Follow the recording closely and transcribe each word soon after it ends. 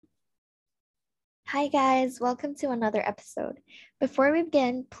Hi guys, welcome to another episode. Before we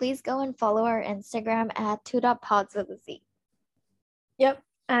begin, please go and follow our Instagram at 2.pods with a Z. Yep.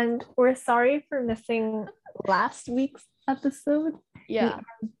 And we're sorry for missing last week's episode. We are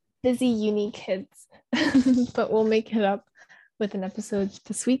busy uni kids, but we'll make it up with an episode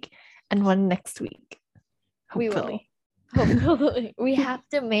this week and one next week. Hopefully. Hopefully. We have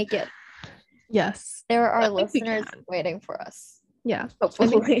to make it. Yes. There are listeners waiting for us. Yeah.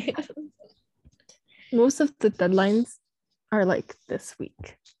 Hopefully. Most of the deadlines are like this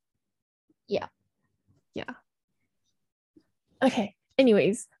week. Yeah. Okay.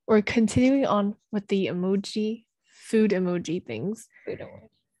 Anyways, we're continuing on with the food emoji things.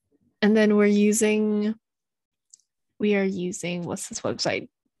 And then we are using, what's this website?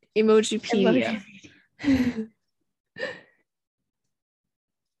 Emojipedia. And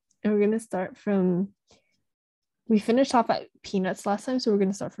we're going to start from, we finished off at peanuts last time, so we're going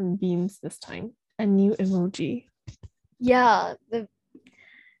to start from beans this time. A new emoji. Yeah.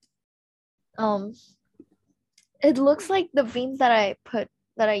 It looks like the beans that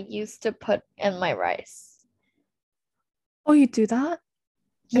I used to put in my rice. Oh, you do that?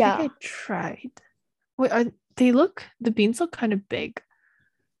 Yeah. I think I tried. Wait, the beans look kind of big.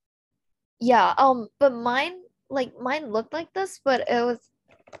 Yeah, but mine looked like this, but it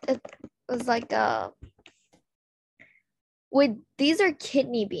was like these are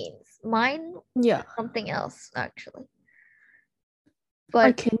kidney beans. Mine something else actually. But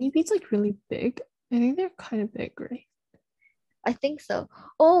are kidney beans like really big? I think they're kind of big, right? I think so.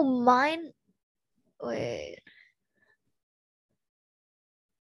 Oh, wait.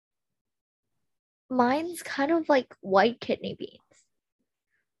 Mine's kind of like white kidney beans.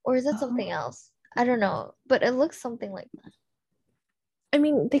 Or is it something else? I don't know, but it looks something like that. I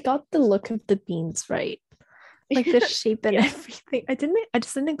mean, they got the look of the beans right. Like the shape and everything. I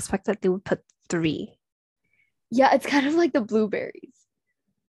just didn't expect that they would put 3. Yeah, it's kind of like the blueberries.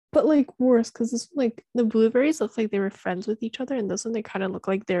 But like worse, because this like the blueberries look like they were friends with each other, and this one they kind of look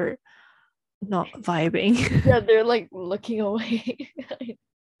like they're not vibing. Yeah, they're like looking away.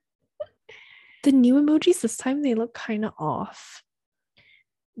 The new emojis this time, they look kind of off.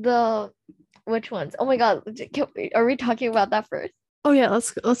 Which ones? Oh my god, are we talking about that first? Oh yeah,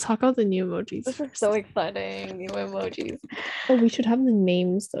 let's talk about the new emojis. This is so exciting, new emojis. Oh, we should have the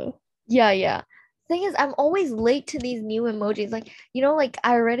names though. Yeah. Thing is, I'm always late to these new emojis. Like, like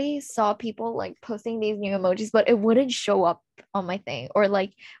I already saw people like posting these new emojis, but it wouldn't show up on my thing. Or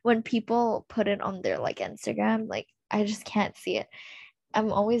like when people put it on their like Instagram, like I just can't see it.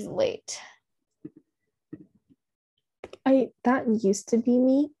 I'm always late. That used to be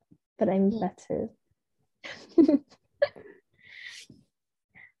me, but I'm better.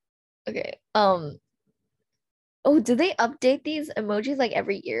 Okay. Oh, do they update these emojis like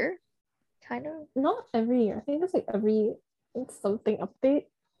every year? Kind of? Not every year. I think it's like every something update.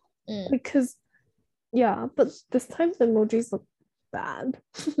 Because but this time the emojis look bad.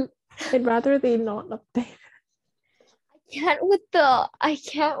 I'd rather they not update. I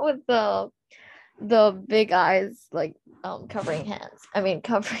can't with the big eyes like covering hands. I mean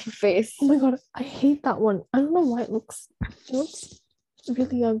covering face. Oh my god, I hate that one. I don't know why it looks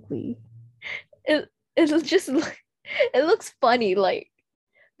really ugly. It just it looks funny, like,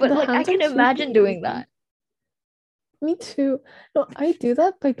 but like I can imagine doing that. Me too. No, I do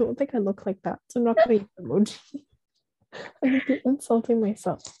that, but I don't think I look like that. So I'm not gonna use emoji. I'm insulting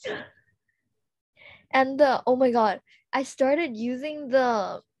myself. And oh my god, I started using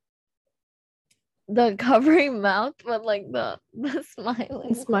the covering mouth, but like the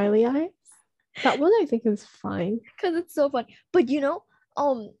smiley eyes. That one I think is fine because it's so fun. But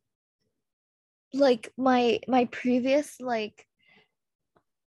like my previous like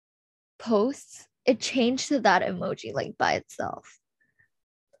posts, it changed to that emoji like by itself.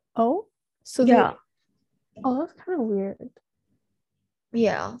 Oh, so yeah. Oh, that's kind of weird.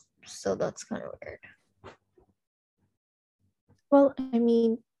 Yeah, so that's kind of weird. Well, I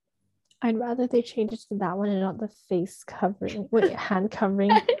mean, I'd rather they change it to that one and not the face covering. Wait, hand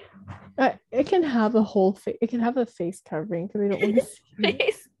covering. It can have a whole face. It can have a face covering because we don't want to see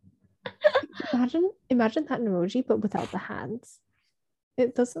face. Imagine that emoji, but without the hands.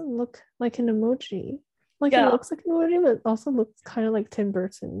 It doesn't look like an emoji. Like it looks like an emoji, but it also looks kind of like Tim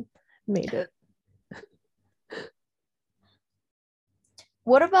Burton made it.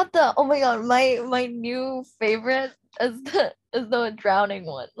 What about the oh my god, my new favorite is the drowning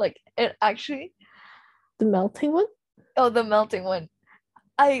one. Like it actually the melting one? Oh, the melting one.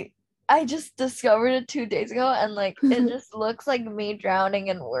 I just discovered it 2 days ago and like it just looks like me drowning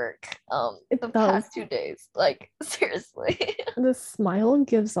in work past 2 days. Like seriously. The smile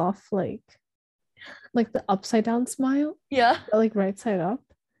gives off like like the upside down smile, Yeah. like right side up,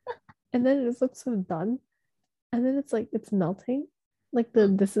 and then it just looks so done, and then it's like it's melting, like the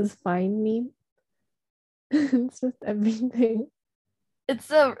 "this is fine" meme. It's just everything. It's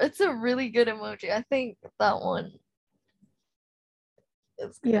a really good emoji. I think that one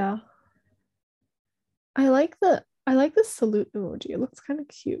is good. Yeah, I like the salute emoji. It looks kind of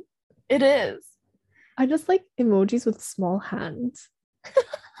cute. It is. I just like emojis with small hands.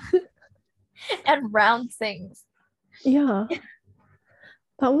 And round things. Yeah,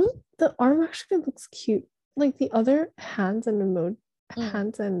 that one, the arm actually looks cute. Like the other Mm.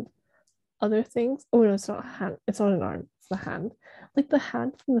 hands and other things. Oh no, it's not a hand. It's not an arm. It's the hand. Like the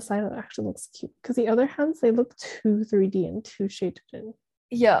hand from the side of it actually looks cute. Because the other hands, they look too 3D and too shaded in.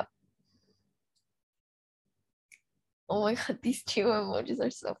 Yeah. Oh my god, these two emojis are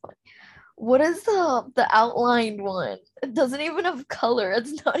so funny. What is the outlined one? It doesn't even have color.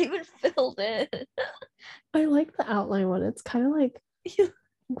 It's not even filled in. I like the outline one. It's kind of like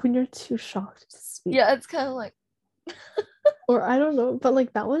when you're too shocked to speak. Yeah, it's kind of like Or I don't know, but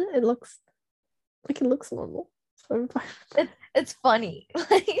like that one, it looks normal. So I'm fine. it's funny.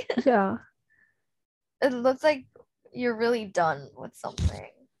 Like Yeah. it looks like you're really done with something.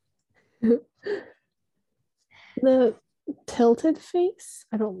 The tilted face,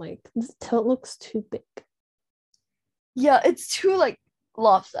 I don't like. The tilt looks too big. Yeah, it's too like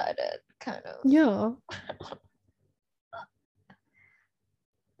lopsided, kind of. Yeah.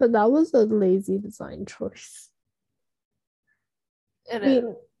 But that was a lazy design choice. It I is.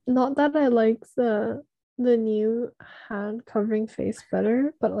 mean, not that I like the new hand covering face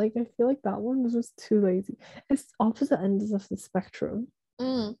better, but like I feel like that one was just too lazy. It's opposite ends of the spectrum.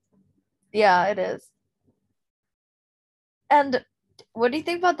 Mm, yeah, it is. And what do you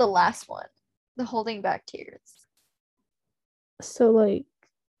think about the last one? The holding back tears. So like,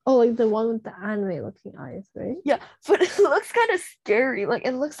 oh, like the one with the anime looking eyes, right? Yeah, but it looks kind of scary. Like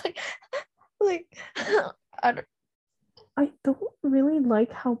it looks like I don't. I don't really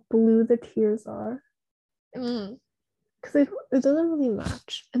like how blue the tears are Mm, because it doesn't really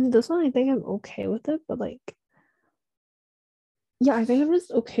match. And this one, I think I'm okay with it, but like, yeah, I think I'm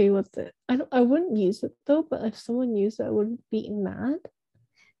just okay with it. I wouldn't use it though, but if someone used it, I wouldn't be mad.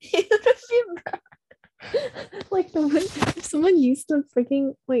 Like the if someone used the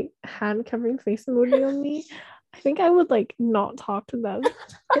freaking like hand covering face emoji on me, I think I would like not talk to them.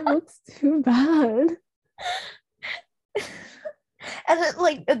 It looks too bad.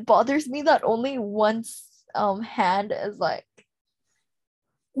 And it bothers me that only once hand is like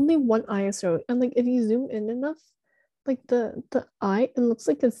Only one ISO, and like if you zoom in enough, like the eye, it looks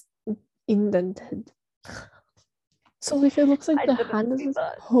like it's indented. So like it looks like I the didn't hand is see just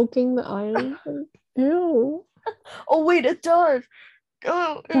that. poking the eye. And like, ew. Oh wait, it does.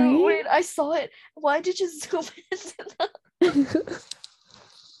 Oh, ew, Right? wait, I saw it. Why did you zoom into that?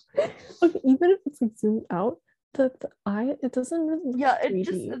 Like even if it's like zoomed out, the eye, it doesn't really look Yeah, it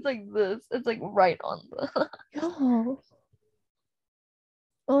just 3D. it's like this. It's like right on the Yeah.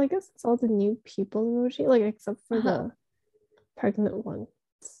 Well, I guess it's all the new people emoji, like except for uh-huh. the pregnant one.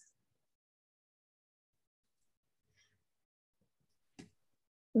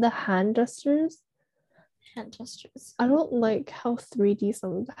 The hand gestures, Hand gestures. I don't like how 3D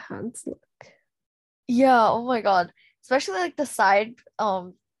some of the hands look. Yeah, oh my god. Especially like the side,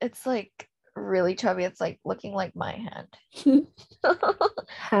 it's like really chubby. It's like looking like my hand.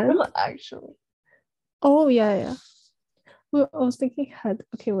 Hand? No, actually. Oh yeah, yeah. Well, I was thinking head.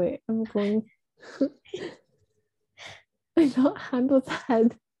 Okay, wait, I'm going. I thought hand was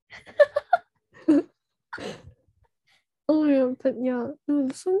head. Oh yeah, but yeah, no,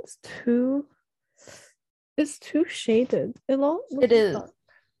 this one's too. It's too shaded. It all It looks is. dark.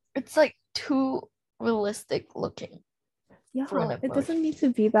 It's like too realistic looking for Yeah, an it emoji. doesn't need to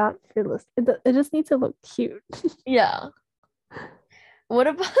be that realistic. It just needs to look cute. Yeah. What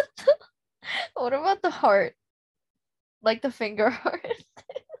about what about the heart? Like the finger heart?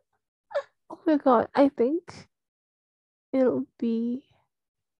 Oh my god, I think it'll be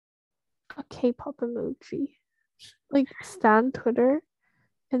a K-pop emoji. Like Stan Twitter,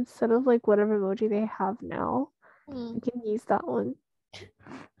 instead of like whatever emoji they have now, Hmm. you can use that one.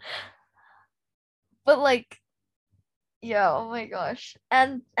 But like, yeah, oh my gosh.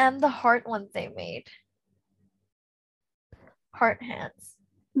 And the heart ones they made. Heart hands.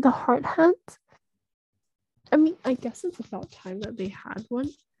 The heart hands. I mean, I guess it's about time that they had one,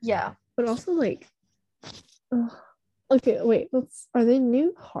 Yeah. but also like, ugh. Okay, wait. Are they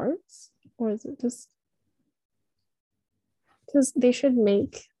new hearts or is it just because they should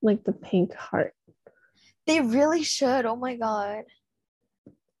make like the pink heart? They really should. Oh my god.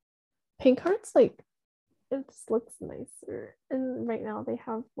 pink hearts, like, it just looks nicer. And right now they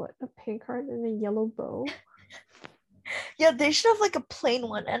have what, a pink heart and a yellow bow. Yeah, they should have like a plain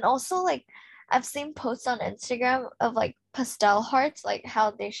one. And also like I've seen posts on Instagram of like pastel hearts, like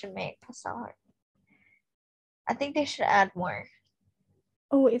how they should make pastel hearts. I think they should add more.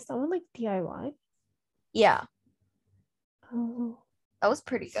 Oh, is that one like DIY? Yeah. Oh. That was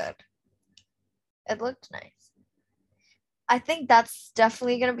pretty good. It looked nice. I think that's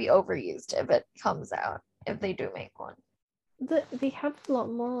definitely gonna be overused if it comes out, if they do make one. They have a lot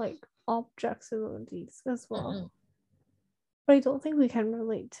more like objects emojis as well. Mm-mm. But I don't think we can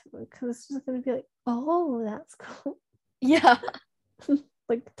relate to it because it's just gonna be like, oh, that's cool. Yeah.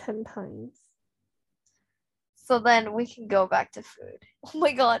 Like 10 times. So then we can go back to food. Oh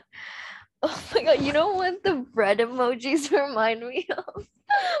my god. Oh my god. You know what the bread emojis remind me of?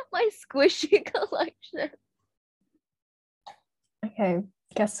 My squishy collection. Okay,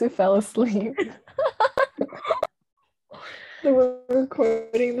 guess who fell asleep? So we're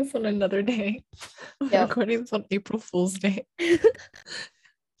recording this on another day. We're recording this on April Fool's Day.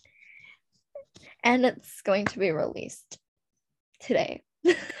 And it's going to be released today.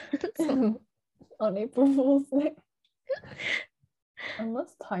 So, on April Fool's Day.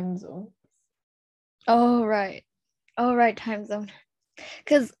 Unless time zone. Oh right. Time zone.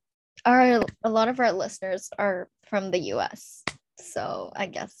 Because a lot of our listeners are from the US. So I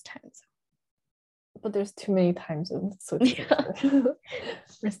guess time zone. But there's too many time zones. So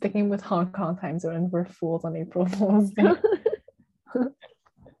we're sticking with Hong Kong time zone and we're fools on April Fool's Day.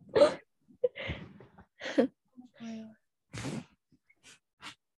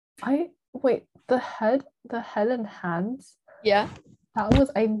 The head and hands. Yeah.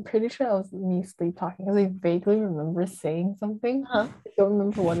 I'm pretty sure that was me sleep talking because I vaguely remember saying something. I don't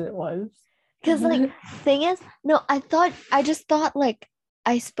remember what it was. Because like thing is, no, I just thought like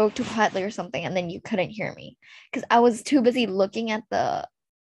I spoke too quietly or something and then you couldn't hear me. Because I was too busy looking at the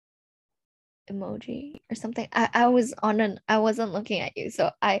emoji or something. I wasn't looking at you. So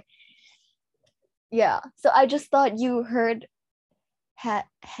I just thought you heard head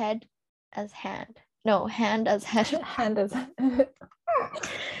as hand. No, hand as head. Hand as head.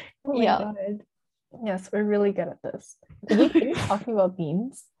 Oh my god. Yes, we're really good at this. Did we finish talking about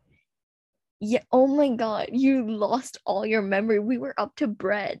beans? Yeah. Oh my god, you lost all your memory. We were up to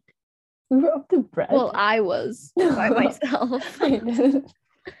bread. We were up to bread? Well, I was by myself.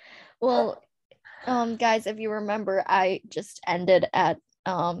 Well, guys, if you remember, I just ended at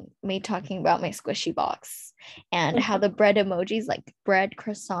me talking about my squishy box and how the bread emojis like bread,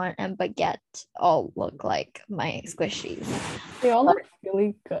 croissant, and baguette all look like my squishies. They all look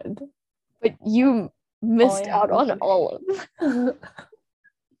really good. But you missed out on all of them.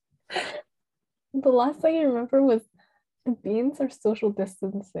 The last thing I remember was the beans are social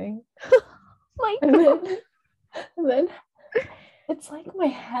distancing. My god. And then it's like my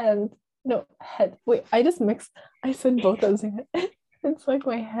hand. No, head. Wait, I said both of them. It's like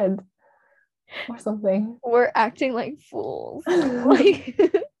my head or something. We're acting like fools. Like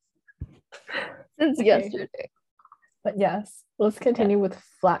since yesterday. But yes, let's continue with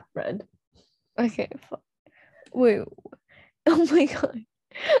flatbread. Okay. Wait. Oh my god.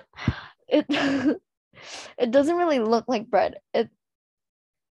 It doesn't really look like bread. It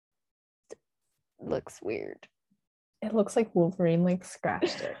looks weird. It looks like Wolverine like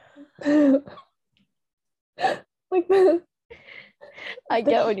scratched it. Like the I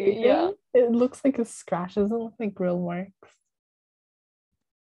get what you're It looks like a scratch. It doesn't look like grill marks.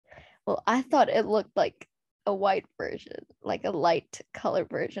 Well, I thought it looked like a white version, like a light color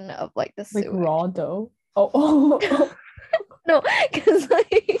version of like the sewage. Like raw dough. Oh. No, because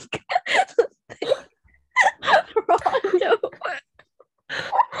like raw dough.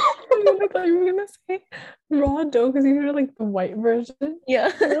 I thought you were gonna say raw dough because you heard like the white version.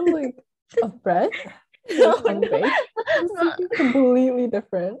 Yeah. Like of bread. No, completely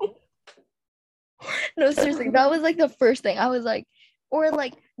different. No, seriously, that was like the first thing I was like, or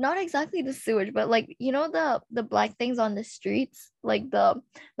like not exactly the sewage, but like you know the black things on the streets, like the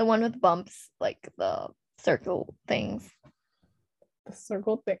one with bumps, like the circle things. The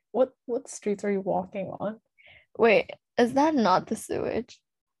circle thing. What streets are you walking on? Wait, is that not the sewage?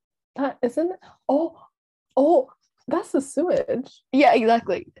 That isn't. Oh, that's the sewage. Yeah,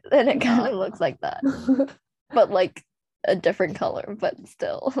 exactly. And it kind of looks like that, but like a different color, but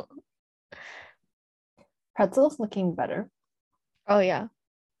still. Pretzels looking better. Oh yeah.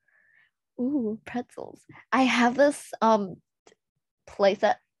 Ooh, pretzels. I have this place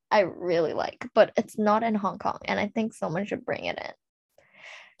that I really like, but it's not in Hong Kong, and I think someone should bring it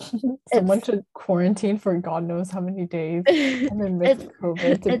in. Someone should quarantine for God knows how many days and then mix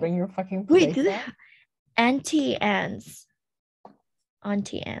COVID to bring your fucking place. Wait, do they have Auntie Anne's?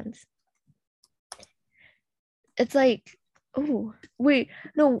 Auntie Anne's. It's like, oh, wait,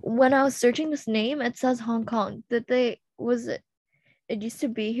 no, when I was searching this name, it says Hong Kong. It used to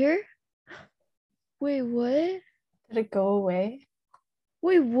be here? Wait, what? Did it go away?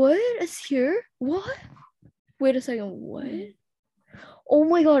 Wait, what? It's here? What? Wait a second, what? Oh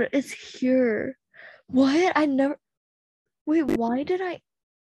my God, it's here. What? Wait, why did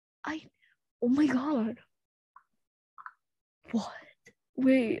oh my God. What?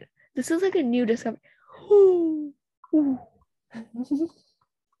 Wait, this is like a new discovery. Ooh. You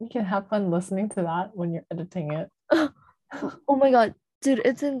can have fun listening to that when you're editing it. Oh my God, dude,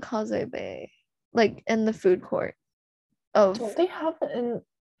 it's in Causeway Bay, like in the food court. Don't they have it in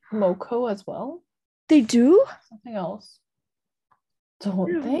Moco as well? They do? Something else.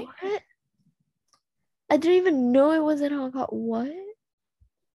 Don't they? What? I didn't even know it was in Hong Kong. What?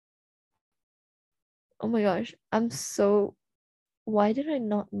 Oh my gosh, why did I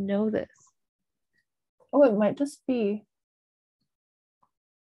not know this? Oh, it might just be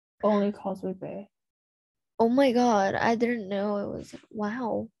only Causeway Bay. Oh my God, I didn't know it was.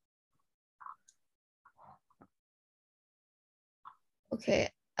 Wow. Okay,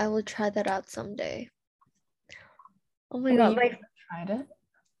 I will try that out someday. Oh my God. You tried it?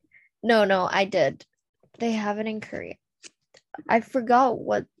 No, I did. They have it in Korea. I forgot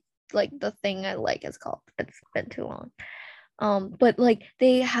what like the thing I like is called. It's been too long. But like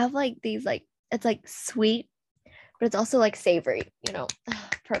they have like these like it's like sweet, but it's also like savory, you know.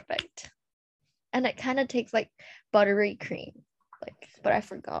 Perfect. And it kind of tastes like buttery cream. Like, but I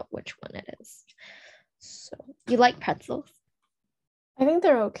forgot which one it is. So you like pretzels? I think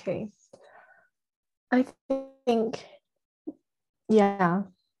they're okay. I think yeah.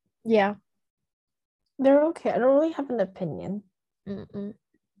 Yeah. They're okay. I don't really have an opinion. Mm-mm.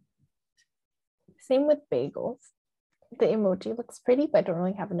 Same with bagels. The emoji looks pretty, but I don't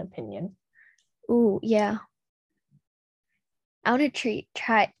really have an opinion. Ooh, yeah. I want to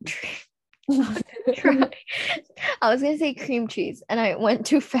try. I was gonna say cream cheese, and I went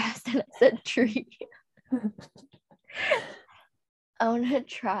too fast, and I said tree. I want to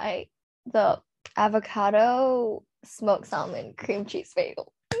try the avocado smoked salmon cream cheese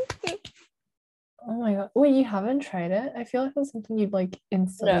bagel. Oh my God. Wait, you haven't tried it? I feel like it's something you'd like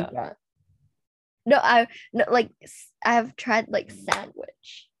instantly get. No, I've tried like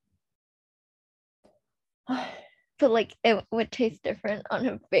sandwich. But like it would taste different on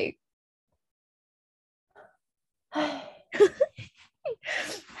a bake.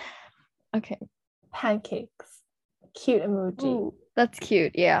 Okay. Pancakes. Cute emoji. Ooh, that's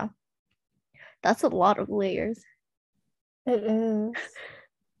cute, yeah. That's a lot of layers. It is.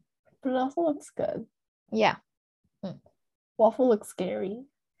 But it also looks good. Yeah. Waffle looks scary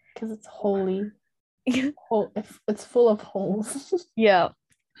because it's holy. It's full of holes. Yeah.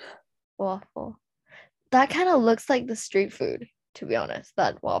 Waffle. That kind of looks like the street food, to be honest,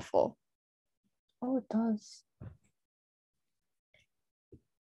 that waffle. Oh, it does.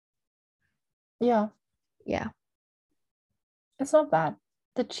 Yeah. Yeah. It's not bad.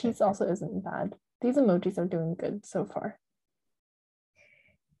 The cheese also isn't bad. These emojis are doing good so far.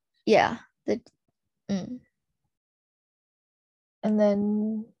 Yeah. And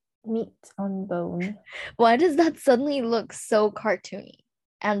then meat on bone. Why does that suddenly look so cartoony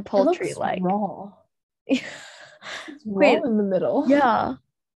and poultry-like? It looks raw. It's raw in the middle. Yeah.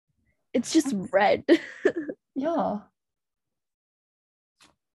 It's just red. Yeah.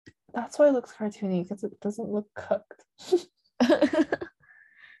 That's why it looks cartoony, because it doesn't look cooked.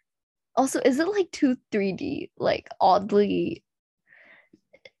 Also, is it like too 3D? Like oddly,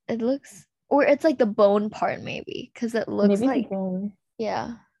 it looks, or it's like the bone part maybe, because it looks maybe like the bone.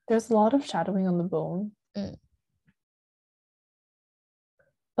 Yeah. There's a lot of shadowing on the bone.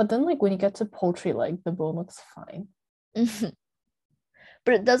 But then like when you get to poultry leg, the bone looks fine.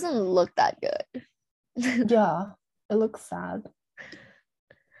 But it doesn't look that good. Yeah, it looks sad.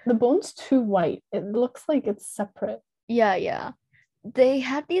 The bone's too white. It looks like it's separate. Yeah. They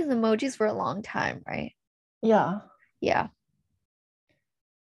had these emojis for a long time, right? Yeah. Yeah.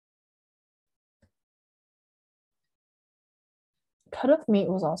 Cut of meat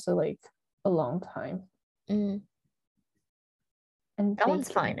was also like a long time. And that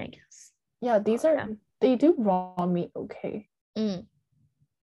one's fine, I guess. Yeah, they do raw meat okay.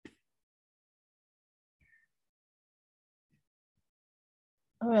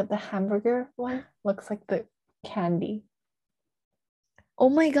 Oh yeah, the hamburger one looks like the candy. Oh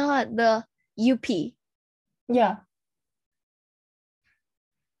my God, the UP. Yeah.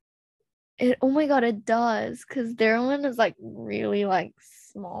 Oh my god, it does, because their one is like really like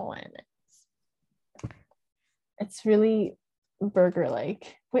small and it's really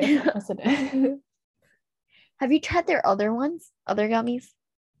burger-like. Wait, of course it is. Have you tried their other ones? Other gummies?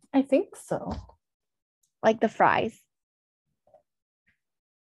 I think so. Like the fries?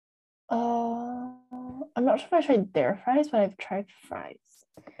 I'm not sure if I tried their fries, but I've tried fries.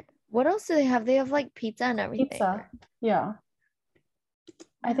 What else do they have? They have like pizza and everything. Pizza, yeah.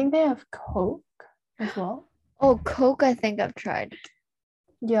 I think they have Coke as well. Oh, Coke, I think I've tried.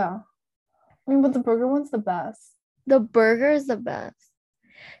 Yeah. I mean, but the burger one's the best. The burger is the best.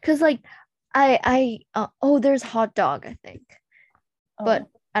 Cause like there's hot dog, I think. But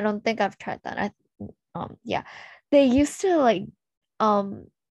I don't think I've tried that. Yeah. They used to like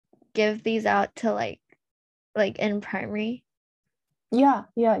give these out to like in primary. Yeah.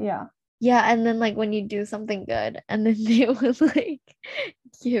 Yeah, and then like when you do something good, and then they would like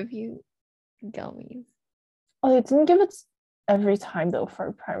give you gummies. Oh, they didn't give it every time though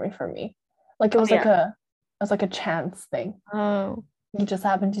for primary for me. Like it was like a chance thing. Oh. You just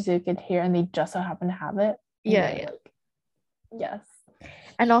happen to do a good here and they just so happen to have it. Yeah. Like, yes.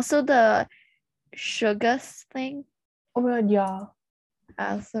 And also the Sugas thing. Oh my god, yeah.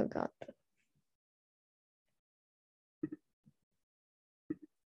 I also got that.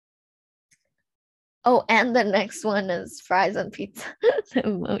 Oh, and the next one is fries and pizza. The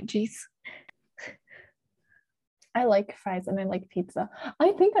emojis. I like fries and I like pizza.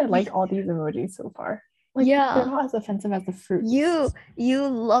 I think I like all these emojis so far. Like, they're not as offensive as the fruits. You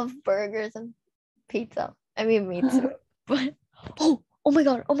love burgers and pizza. I mean, me too. But oh my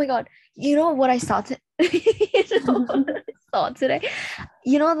god! You know what I saw today?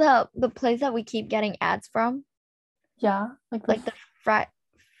 You know the place that we keep getting ads from? Yeah, like the frites.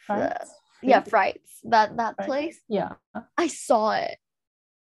 Yeah, frites. That place. Yeah, I saw it.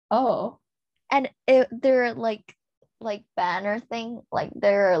 Oh, and they're like banner thing, like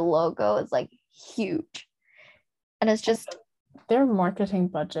their logo is like huge, and it's just their marketing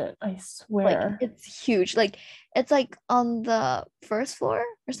budget, I swear. Like it's huge. Like it's like on the first floor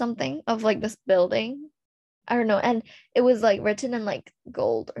or something of like this building. I don't know. And it was like written in like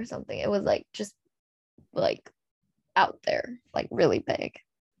gold or something. It was like just like out there, like really big.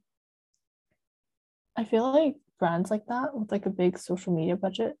 I feel like brands like that with like a big social media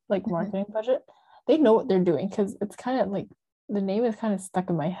budget, like marketing budget, they know what they're doing because it's kind of like the name is kind of stuck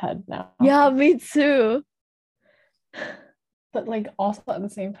in my head now. Yeah, me too. But like also at the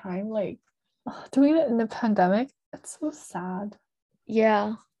same time, like doing it in the pandemic, it's so sad.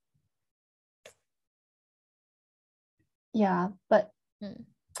 Yeah. Yeah, but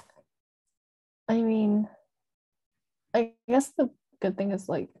I mean, I guess the good thing is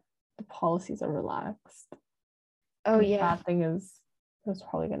like the policies are relaxed. Oh, and yeah. The bad thing is there's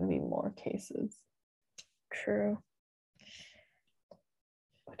probably going to be more cases. True.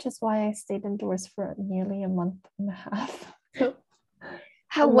 Which is why I stayed indoors for nearly a month and a half.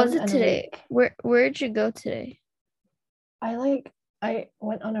 How was it today? Where'd you go today? I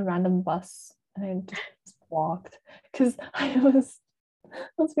went on a random bus and I just walked because I was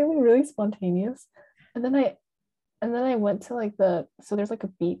feeling really spontaneous. And then I went to like so there's like a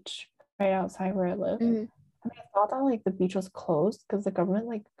beach right outside where I live. And I thought that like the beach was closed because the government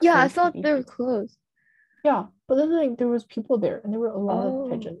like I thought they were closed. Yeah, but then like there was people there and there were a lot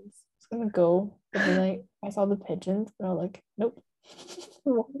of pigeons. I was gonna go, but then I saw the pigeons and I was like, nope,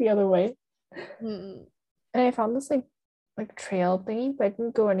 walk the other way. And I found this like trail thingy, but I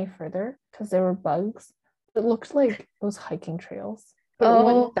didn't go any further because there were bugs. It looked like it was hiking trails, but it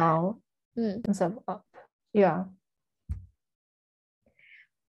went down instead of up. Yeah.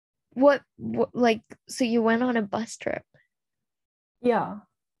 What like so you went on a bus trip? Yeah.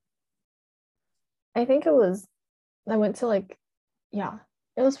 I think I went to like, yeah,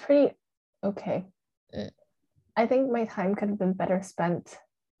 it was pretty okay. I think my time could have been better spent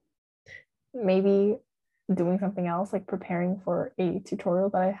maybe doing something else, like preparing for a tutorial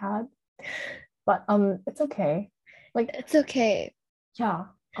that I had. But it's okay. Like it's okay. Yeah,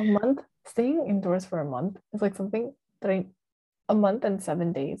 staying indoors for a month is like something that a month and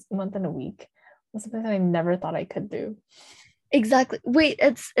 7 days, a month and a week was something that I never thought I could do. Exactly. Wait,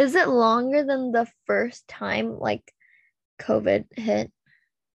 is it longer than the first time like COVID hit?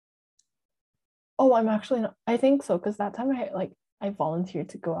 Oh, I'm actually not, I think so, because that time I volunteered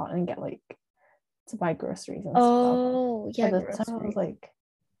to go out and get like to buy groceries and stuff. Oh, yeah. But this time I was like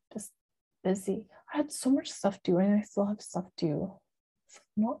just busy. I had so much stuff due and I still have stuff due. It's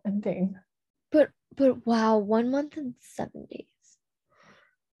not ending. But wow, 1 month and 7 days.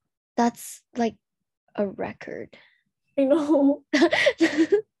 That's like a record. I know.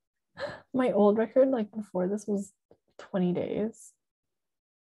 My old record, like before this, was 20 days.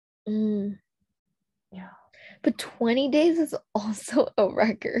 Mm. Yeah. But 20 days is also a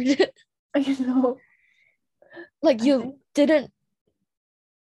record. I know. Like I you think, didn't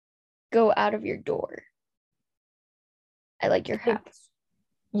go out of your door at like your like, house.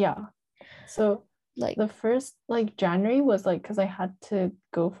 yeah. So Like, the first, like, January was like, because I had to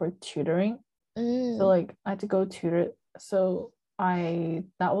go for tutoring. So, mm, like, I had to go tutor. So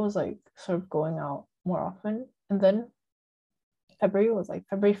that was like sort of going out more often. And then February was like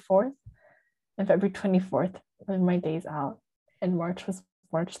February 4th and February 24th were my days out. And March was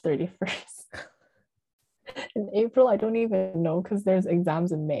March 31st. In April, I don't even know because there's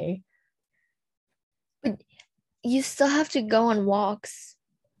exams in May. but you still have to go on walks.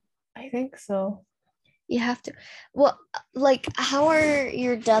 I think so. You have to. Well, like, how are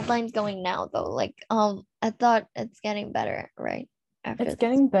your deadlines going now, though? Like, I thought it's getting better, right? After It's this.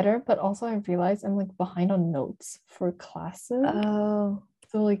 getting better, but also I realized I'm like behind on notes for classes. Oh.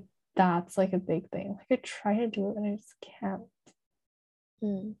 So like that's like a big thing. Like I try to do it and I just can't.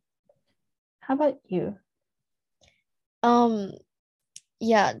 Hmm. How about you? Um,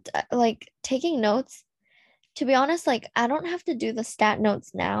 yeah, like taking notes. To be honest, like I don't have to do the stat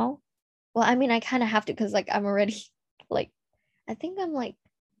notes now. Well, I mean, I kind of have to because like I'm already like I think I'm like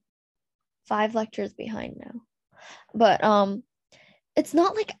 5 lectures behind now. But it's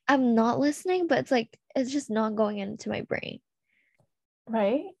not like I'm not listening, but it's like it's just not going into my brain.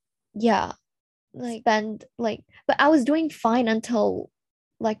 Right? Yeah. Like spend like but I was doing fine until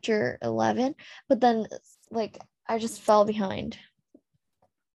lecture 11, but then like I just fell behind.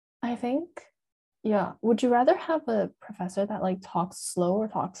 I think, yeah. Would you rather have a professor that like talks slow or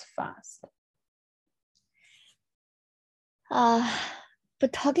talks fast? Uh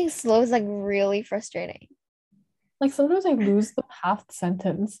but talking slow is like really frustrating. Like sometimes I lose the half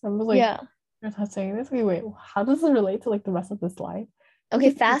sentence. I'm just like, Yeah. you're not saying this. Wait, how does it relate to like the rest of the slide? Okay,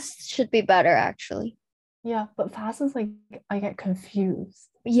 Because fast should be better actually. yeah, but fast is like I get confused.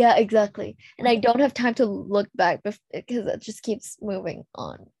 Yeah, exactly. And I Like, don't have time to look back because it just keeps moving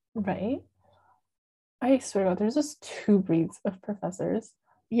on. right? I swear to God, there's just two breeds of professors.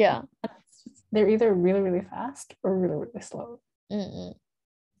 Yeah. They're either really, really fast or really, really slow. Mm-mm.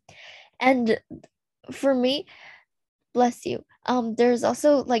 And for me, bless you. There's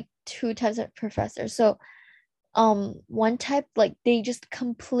also like two types of professors. So, one type like they just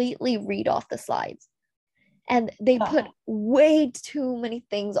completely read off the slides and they put Yeah. way too many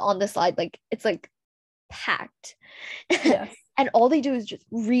things on the slide. Like it's like packed. Yes. And all they do is just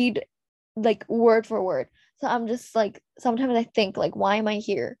read like word for word. So I'm just like sometimes I think like why am I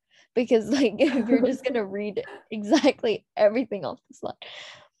here? Because like if you're just gonna read exactly everything off the slide.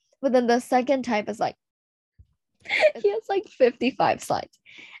 But then the second type is like he has like 55 slides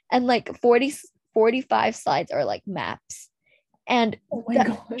and like 45 slides are like maps and Oh my that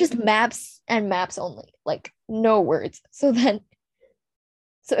God. just maps and maps only like no words so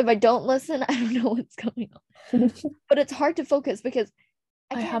if I don't listen I don't know what's going on but it's hard to focus because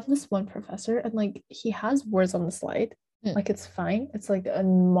I I can't. have this one professor and like he has words on the slide. Mm. Like it's fine. It's like a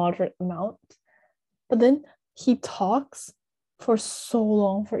moderate amount. But then he talks for so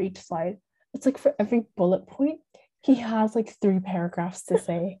long for each slide. It's like for every bullet point, he has like 3 paragraphs to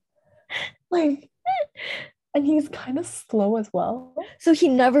say. Like, and he's kind of slow as well. So he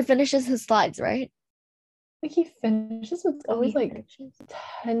never finishes his slides, right? Like he finishes with Oh, always he like finishes.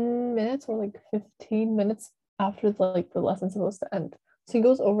 10 minutes or like 15 minutes after like the lesson's supposed to end. So he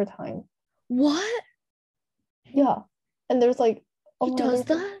goes overtime. What? Yeah. And there's like, oh He my God, does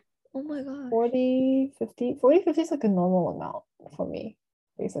there's like that? Oh my gosh. 40, 50 is like a normal amount for me,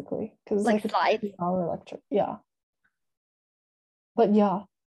 basically. Because it's Like like a slides? 2 hour lecture. Yeah. But yeah,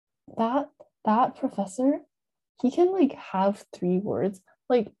 that that professor, he can like have 3 words.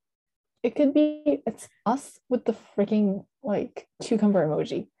 Like it could be it's us with the freaking like cucumber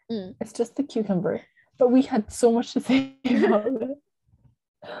emoji. Mm. It's just the cucumber. But we had so much to say about it.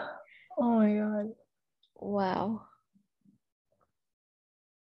 Oh my God. Wow.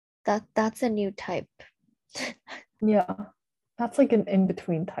 That's a new type. Yeah. That's like an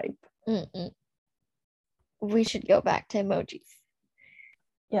in-between type. Mm-mm. We should go back to emojis.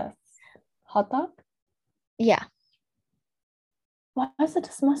 Yes. Hot dog? Yeah. Why is it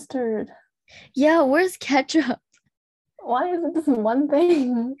just mustard? Yeah, where's ketchup? Why is it just one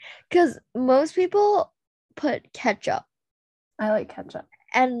thing? Because most people put ketchup I like ketchup.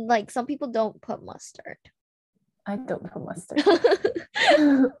 and like some people don't put mustard. I don't put mustard.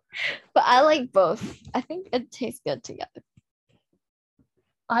 But I like both. I think it tastes good together.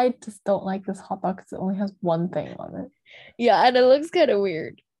 I just don't like this hot dog because it only has one thing on it. Yeah, and it looks kind of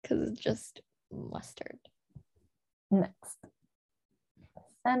weird. because it's just mustard. Next.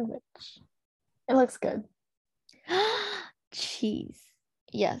 Sandwich. It looks good. Cheese.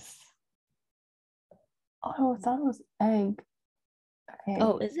 Yes. Oh, I thought it was egg. Okay.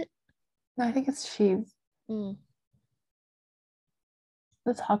 Oh, is it? No, I think it's cheese. Mm.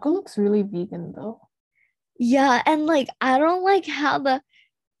 The taco looks really vegan though. Yeah, and like I don't like how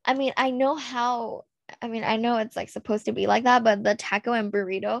I mean, I know it's like supposed to be like that, but the taco and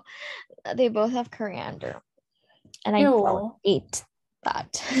burrito, they both have coriander. And I don't eat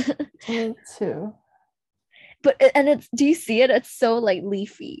that. Me too. But do you see it? It's so like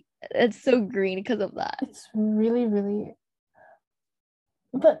leafy. It's so green because of that. It's really, really,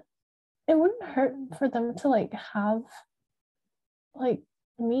 but it wouldn't hurt for them to like have like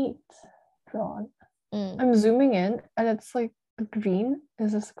meat drawn. I'm zooming in and it's like the green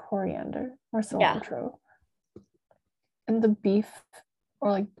is this coriander or cilantro. Yeah. And the beef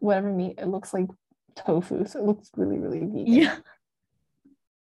or like whatever meat, it looks like tofu. So it looks really, really vegan. Yeah.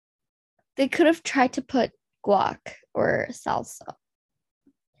 They could have tried to put guac or salsa.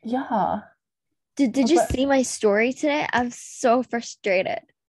 Yeah. Did you see my story today? I'm so frustrated.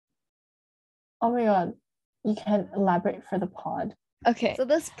 Oh my god. You can elaborate for the pod. Okay. So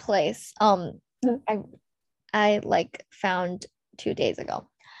this place, I like found 2 days ago.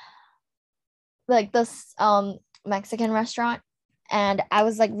 Like this Mexican restaurant. And I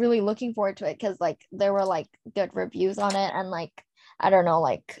was like really looking forward to it because like there were like good reviews on it, and like I don't know,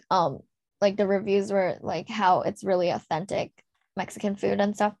 like the reviews were like how it's really authentic Mexican food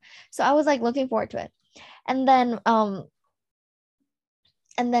and stuff. So I was like looking forward to it. And then I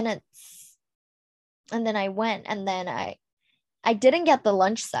went, and then I didn't get the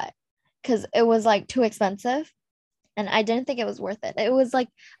lunch set because it was like too expensive and I didn't think it was worth it. It was like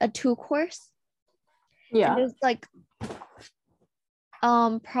a 2-course. Yeah. And it was like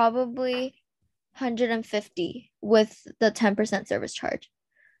probably 150 with the 10% service charge.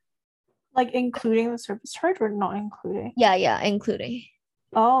 Like including the service charge or not including? Yeah, including.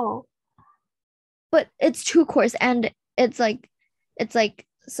 Oh. But it's 2-course, and it's like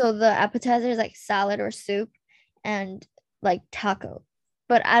so the appetizer is like salad or soup and like taco.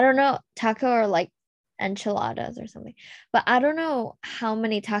 But I don't know, taco or like enchiladas or something. But I don't know how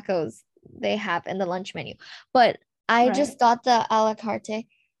many tacos they have in the lunch menu. But I just got the a la carte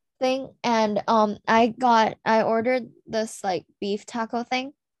thing, and I ordered this like beef taco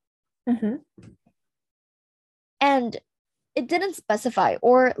thing. Mm-hmm. And it didn't specify,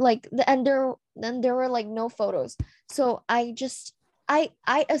 or like and there were like no photos. So I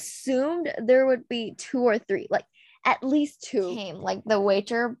assumed there would be 2 or 3, like at least 2 came. Like the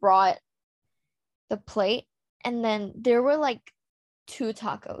waiter brought the plate, and then there were like 2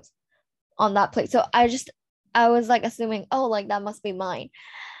 tacos on that plate. So I was like assuming, oh, like that must be mine.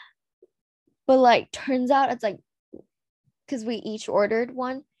 But like turns out it's like because we each ordered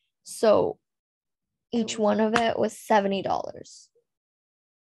one, so each one of it was $70.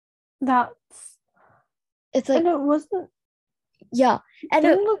 It's like, and it wasn't. Yeah, and it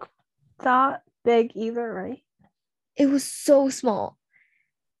didn't look that big either, right? It was so small.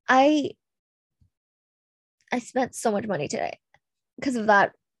 I spent so much money today because of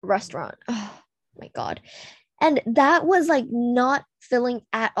that restaurant. Oh my god. And that was like not filling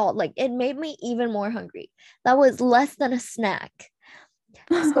at all. Like it made me even more hungry. That was less than a snack.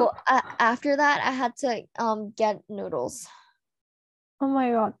 So after that, I had to get noodles. Oh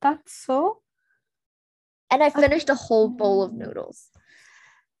my god, that's so. And I finished a whole bowl of noodles.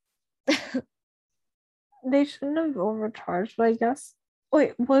 They shouldn't have overcharged, but I guess.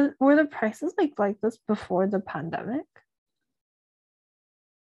 Wait, were the prices like this before the pandemic?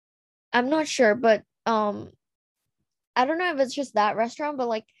 I'm not sure, but I don't know if it's just that restaurant, but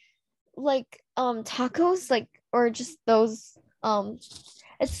like tacos, like, or just those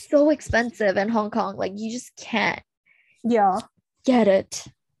it's so expensive in Hong Kong. Like you just can't get it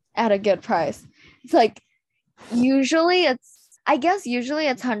at a good price. It's like usually it's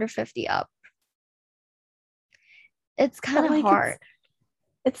 150 up. It's kind of hard.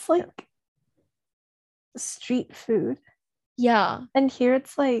 It's like street food. Yeah. And here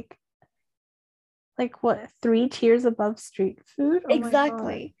it's like what, 3 tiers above street food? Oh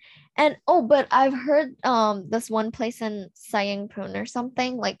exactly. And but I've heard this one place in Sai Ying Pun or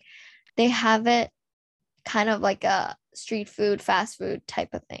something, like they have it kind of like a street food, fast food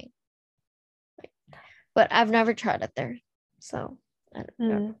type of thing. But I've never tried it there. So I don't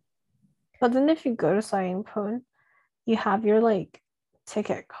know. But then if you go to Sai Ying Pun, you have your like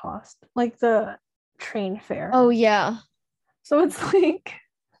ticket cost, like the train fare. Oh yeah. So it's like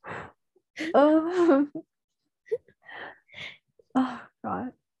oh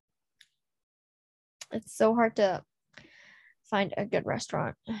god. It's so hard to find a good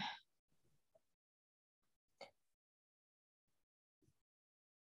restaurant.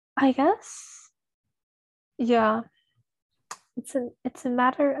 I guess. Yeah. It's a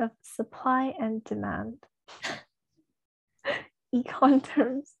matter of supply and demand. Econ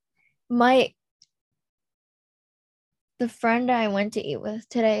terms. The friend I went to eat with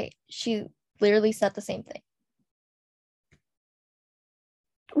today, she literally said the same thing.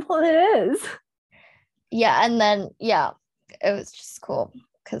 Well, it is. Yeah, and then it was just cool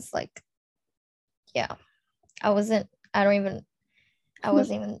because I wasn't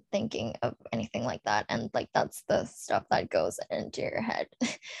even thinking of anything like that, and like that's the stuff that goes into your head.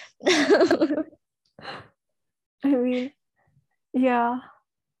 I mean, yeah.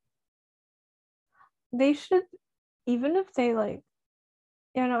 They should, even if they like,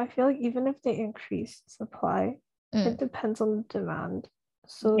 I feel like even if they increase supply, it depends on the demand.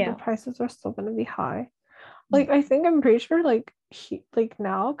 So the prices are still going to be high. Like, I'm pretty sure like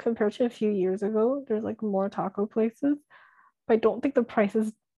now compared to a few years ago, there's like more taco places. But I don't think the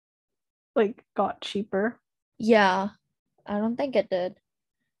prices like got cheaper. Yeah, I don't think it did.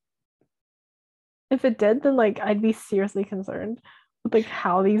 If it did, then like I'd be seriously concerned with like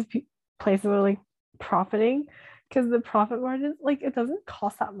how these places are like profiting, because the profit margin, like, it doesn't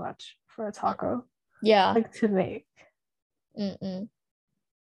cost that much for a taco. Yeah. Like to make. Mm-mm.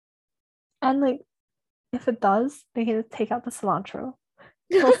 And like if it does, they can just take out the cilantro.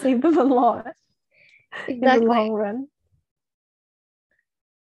 It'll save them a lot in the long run.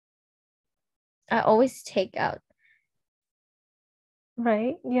 I always take out.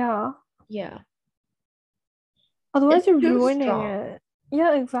 Right? Yeah. Yeah. Otherwise, you're ruining it.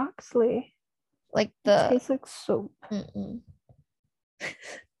 Yeah, exactly. Like it tastes like soap.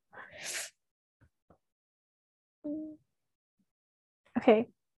 Okay,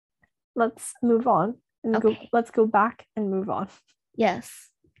 let's move on and let's go back and move on. Yes.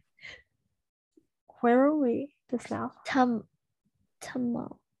 Where are we just now? Tamale.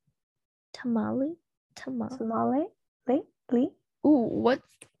 Ooh, what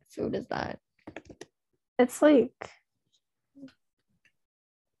food is that? It's like,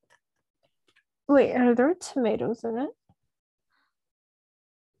 wait, are there tomatoes in it?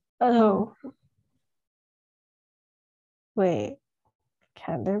 Oh. Wait,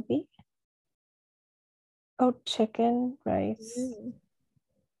 can there be? Oh, chicken, rice.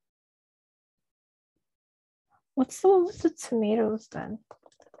 What's the one with the tomatoes then?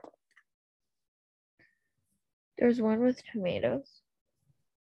 There's one with tomatoes.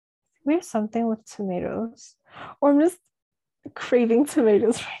 There's something with tomatoes. Or I'm just craving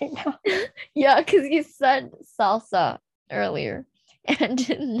tomatoes right now. Yeah, because you said salsa earlier. And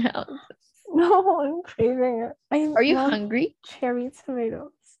now. No, I'm craving it. Are you hungry? Cherry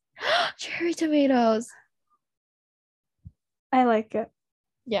tomatoes. Cherry tomatoes. I like it.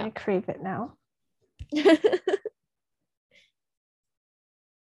 Yeah. I crave it now.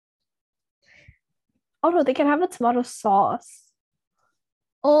 Oh no, they can have a tomato sauce.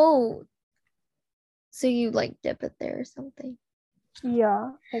 Oh. So you like dip it there or something?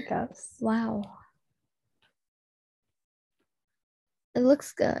 Yeah, I guess. Wow. It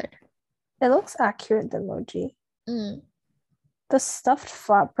looks good. It looks accurate, the emoji. The stuffed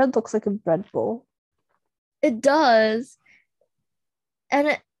flatbread looks like a bread bowl. It does.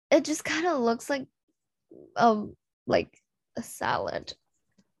 And it just kind of looks like a salad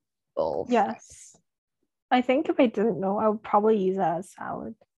bowl. Yes. I think if I didn't know, I would probably use that as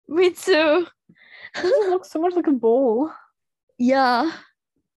salad. Me too. It looks so much like a bowl. Yeah.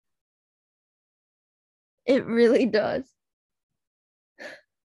 It really does.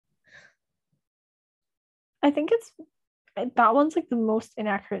 I think that one's like the most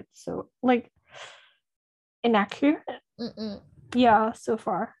inaccurate. So like inaccurate. Yeah, so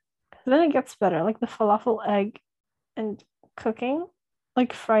far. Then it gets better. Like the falafel egg and cooking,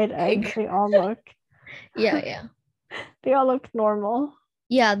 like fried egg. They all look. Yeah. They all look normal.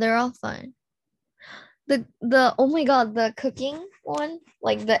 Yeah, they're all fine. The oh my god, the cooking one,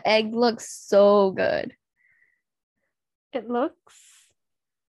 like the egg looks so good. It looks.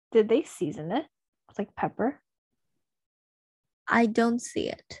 Did they season it with like pepper? I don't see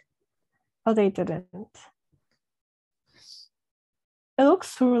it. Oh, they didn't. It looks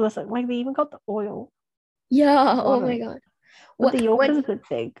so realistic. Like they even got the oil. Yeah. Oh my god. But the yolk is a bit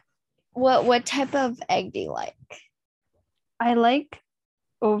big. What type of egg do you like? I like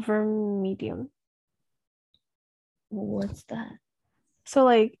over medium. What's that? So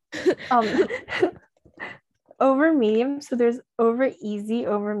like over medium. So there's over easy,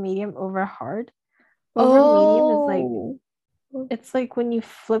 over medium, over hard. Over medium is like, it's like when you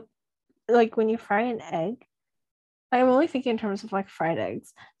flip like when you fry an egg, I'm only thinking in terms of like fried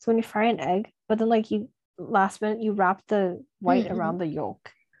eggs. So when you fry an egg, but then like you last minute you wrap the white around the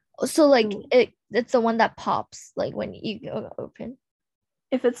yolk. So like it's the one that pops like when you go open.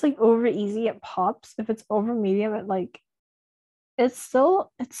 If it's like over easy, it pops. If it's over medium, it like it's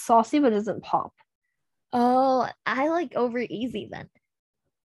saucy but it doesn't pop. Oh, I like over easy then.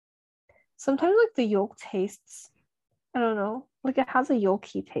 Sometimes like the yolk tastes, I don't know, like it has a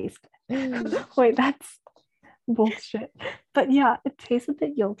yolky taste. Wait, that's bullshit. But yeah, it tastes a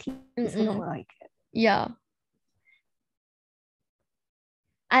bit yolky, so I don't like it. Yeah.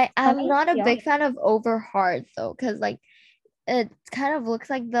 I'm not a big fan of over hard though, because like it kind of looks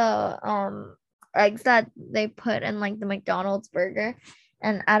like the eggs that they put in like the McDonald's burger,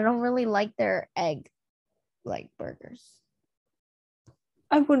 and I don't really like their egg like burgers.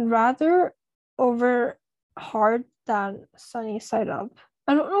 I would rather over hard than sunny side up.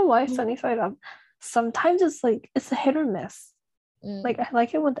 I don't know why sunny side up. Sometimes it's like it's a hit or miss. Like I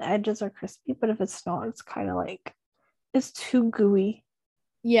like it when the edges are crispy, but if it's not, it's kind of like it's too gooey.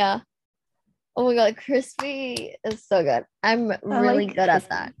 Yeah. Oh my god, crispy is so good. I'm really good at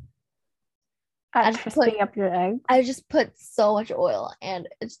that. At crisping up your egg. I just put so much oil and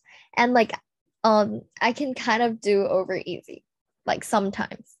like I can kind of do over easy, like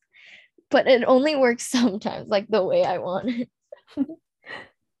sometimes. But it only works sometimes, like the way I want it.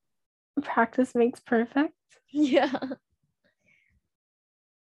 Practice makes perfect. Yeah.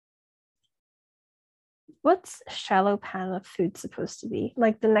 What's shallow pan of food supposed to be?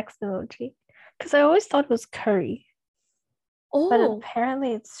 Like the next emoji. Because I always thought it was curry. Oh. But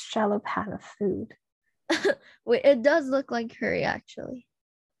apparently it's shallow pan of food. Wait, it does look like curry actually.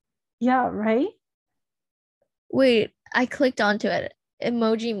 Yeah, right? Wait, I clicked onto it.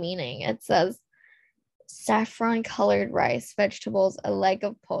 Emoji meaning. It says saffron colored rice, vegetables, a leg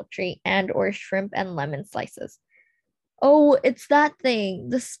of poultry, and or shrimp and lemon slices. Oh, it's that thing,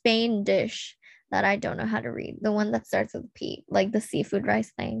 the Spain dish that I don't know how to read. The one that starts with P, like the seafood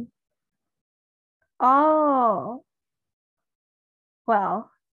rice thing. Oh.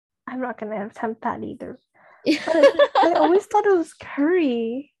 Well, I'm not going to attempt that either. But I always thought it was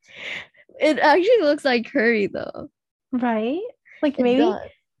curry. It actually looks like curry though. Right? Like maybe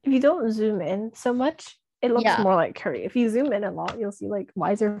if you don't zoom in so much, it looks more like curry. If you zoom in a lot, you'll see like,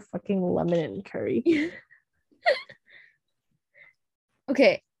 why is there fucking lemon in curry?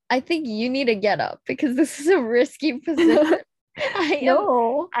 Okay, I think you need to get up because this is a risky position.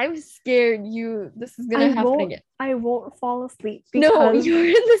 I'm scared this is gonna happen again. I won't fall asleep because no, you're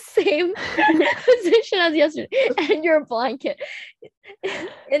in the same position as yesterday and your blanket.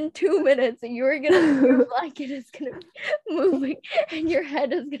 In 2 minutes, your blanket is gonna be moving and your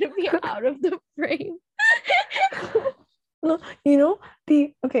head is gonna be out of the frame. No,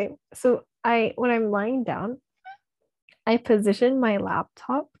 so when I'm lying down, I position my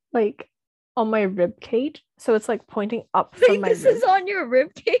laptop like on my rib cage, so it's like pointing up from my rib. This is on your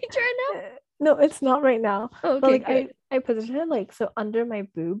rib cage right now? No, it's not right now. Okay, but like I position it like so under my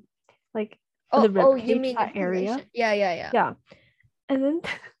boob, like the rib cage, you mean that area. Yeah. And then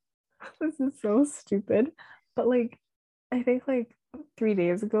this is so stupid, but like I think like 3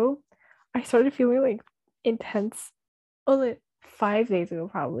 days ago, I started feeling like intense. Oh, like 5 days ago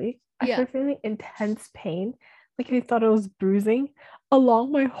probably. I started feeling intense pain. Like I thought it was bruising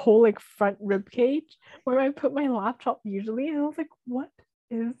along my whole like front rib cage where I put my laptop usually, and I was like, what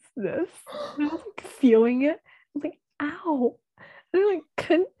is this? And I was like feeling it. I was like, ow. And I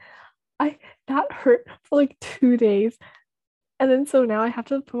like that hurt for like 2 days. And then so now I have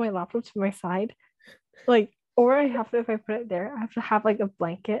to put my laptop to my side. Like, or I have to, if I put it there, I have to have like a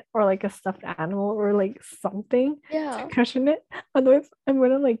blanket or like a stuffed animal or like something to cushion it. Otherwise I'm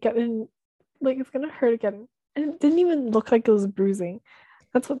gonna like get in, like it's gonna hurt again. And it didn't even look like it was bruising.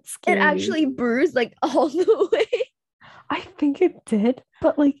 That's what scared me. It actually bruised like all the way. I think it did,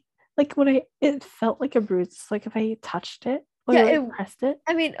 but like when it felt like a bruise. Like if I touched it or it pressed it.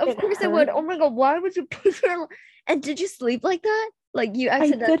 I mean, of course it would. Oh my god, why would you put your? And did you sleep like that? Like you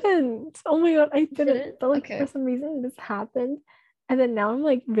accidentally? I didn't. Oh my god, I didn't. But like for some reason this happened, and then now I'm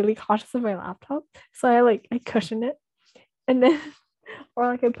like really cautious of my laptop, so I cushion it, and then or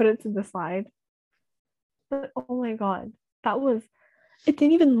like I put it to the side. But oh my god, it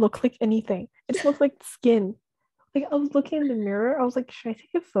didn't even look like anything. It just looked like skin. Like I was looking in the mirror, I was like, should I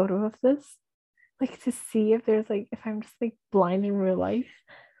take a photo of this? Like to see if there's like, if I'm just like blind in real life.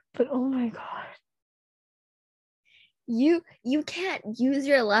 But oh my god. You can't use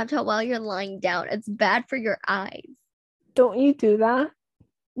your laptop while you're lying down. It's bad for your eyes. Don't you do that?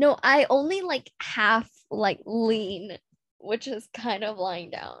 No, I only like half like lean which is kind of lying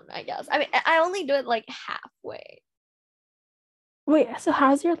down, I guess. I mean, I only do it like halfway. Wait, so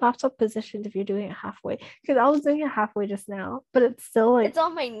how's your laptop positioned if you're doing it halfway? Because I was doing it halfway just now, but it's still like it's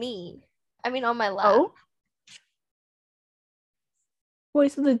on my knee. I mean, on my lap. Oh.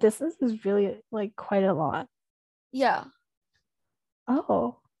 Wait, so the distance is really like quite a lot. Yeah.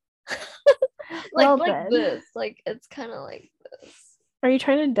 Oh. like this. Like it's kind of like this. Are you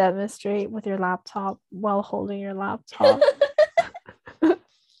trying to demonstrate with your laptop while holding your laptop?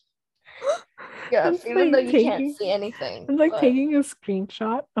 Yeah, even though you can't see anything. It's like taking a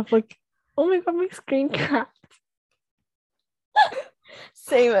screenshot of like, oh my god, my screen cracked.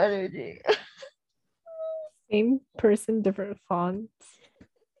 Same energy. Same person, different fonts.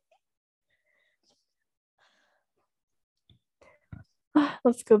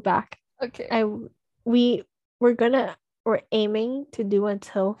 Let's go back. Okay. We're aiming to do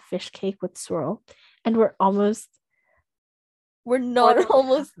until fish cake with swirl, and we're not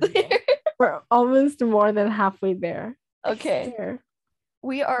almost there. We're almost more than halfway there. Okay.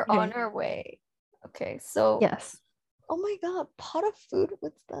 We are on our way. Okay, so yes. Oh my god, pot of food?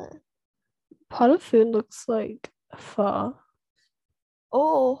 What's that? Pot of food looks like pho.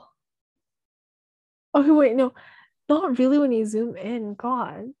 Oh. Okay, wait, no. Not really when you zoom in.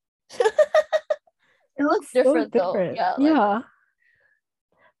 God. It looks different, so different though. Yeah.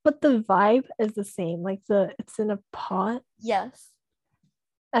 But the vibe is the same. Like it's in a pot. Yes.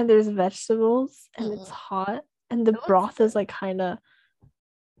 And there's vegetables and it's hot. And the broth is like kind of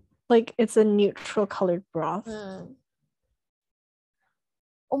like it's a neutral colored broth. Oh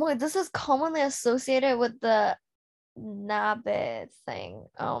my, this is commonly associated with the nabe thing.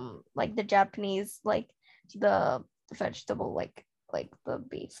 Like the Japanese, like the vegetable, like the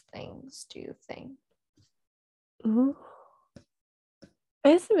beef thing, stew thing. Ooh.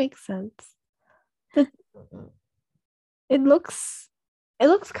 I guess it makes sense. It looks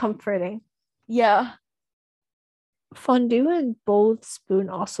comforting. Yeah. Fondue and bowled spoon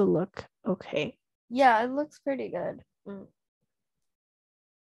also look okay. Yeah, it looks pretty good. How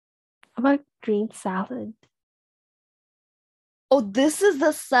about green salad? Oh, this is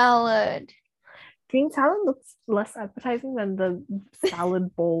the salad. Green salad looks less appetizing than the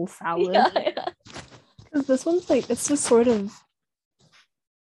salad bowl salad. Yeah. Because this one's like, it's just sort of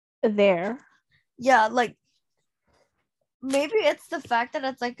there. Yeah, like maybe it's the fact that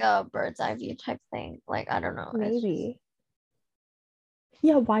it's like a bird's eye view type thing. Like, I don't know. Maybe.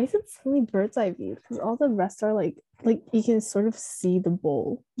 Yeah, why is it suddenly bird's eye view? Because all the rest are like you can sort of see the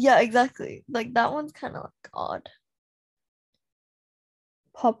bowl. Yeah, exactly. Like that one's kind of like odd.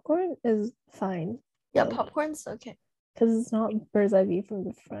 Popcorn is fine. Yeah, popcorn's okay. Because it's not bird's eye view from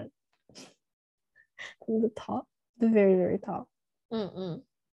the front. From the top. The very, very top.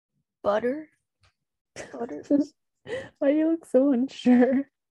 Butter? Why do you look so unsure?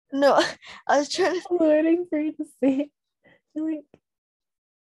 No, I was trying to... I'm waiting for you to say it. You're like,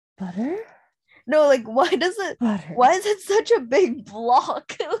 butter? No, like, why is it such a big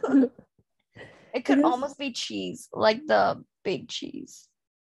block? It could almost be cheese, like the big cheese.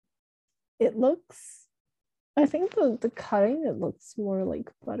 It looks... I think the cutting, it looks more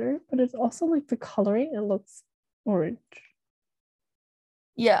like butter, but it's also like the coloring, it looks orange.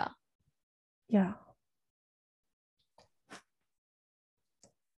 Yeah. Yeah.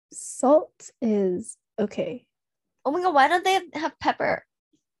 Salt is okay. Oh my god, why don't they have pepper?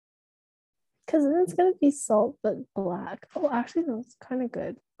 Because then it's gonna be salt but black. Oh, actually no, it's kind of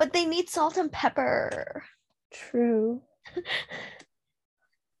good. But they need salt and pepper. True.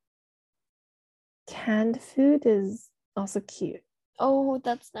 Canned food is also cute. Oh,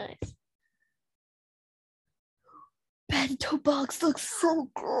 that's nice. Bento box looks so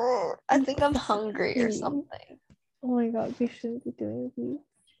good. I think I'm hungry or something. Oh my god, we shouldn't be doing these.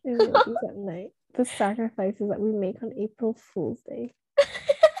 These at night. The sacrifices that we make on April Fool's Day.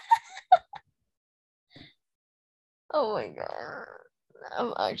 Oh my god.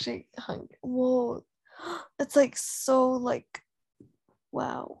 I'm actually hungry. Whoa. It's like so like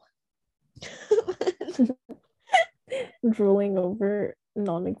wow. Drooling over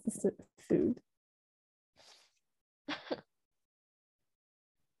non-existent food.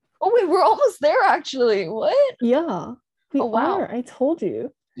 Oh wait, we're almost there actually. What? Yeah. We are. I told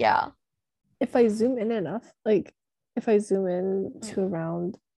you. Yeah. If I zoom in enough, like if I zoom in to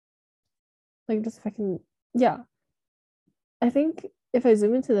around, like just if I can, yeah. I think if I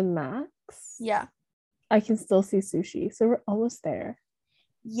zoom into the max, yeah, I can still see sushi. So we're almost there.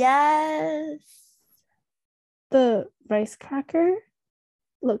 Yes. The rice cracker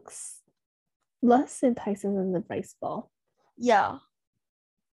looks less enticing than the rice ball. Yeah.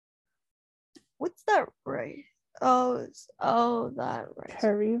 What's that rice? That rice.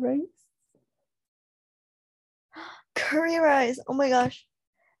 Curry rice. Curry rice. Oh my gosh.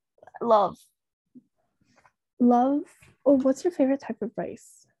 Love. Love. Oh, what's your favorite type of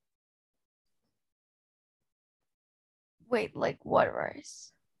rice? Wait, like what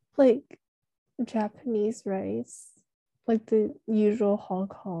rice? Like Japanese rice, like the usual Hong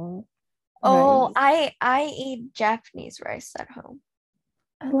Kong Oh, rice. I eat Japanese rice at home.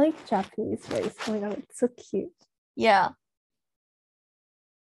 I like Japanese rice. Oh my god, it's so cute. Yeah.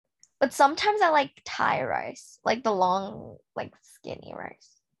 But sometimes I like Thai rice, like the long, like skinny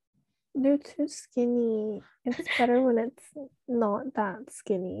rice. They're too skinny. It's better when it's not that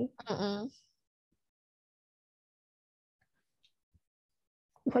skinny. Mm-mm.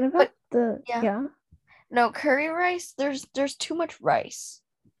 What about But the yeah. yeah? No, curry rice, there's too much rice.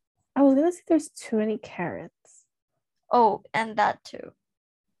 I was gonna say there's too many carrots. Oh, and that too.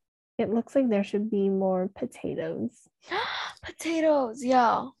 It looks like there should be more potatoes. Potatoes,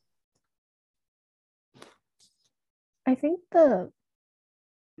 yeah. I think I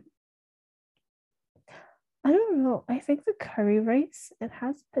don't know. I think the curry rice, it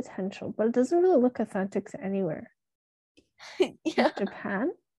has potential, but it doesn't really look authentic to anywhere. Yeah.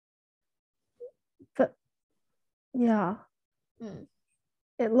 Japan? But yeah, Mm.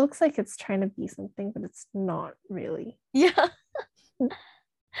 it looks like it's trying to be something, but it's not really. Yeah.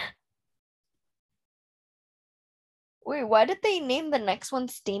 Wait, why did they name the next one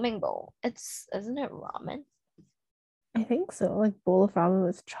steaming bowl? Isn't it ramen? I think so. Like bowl of ramen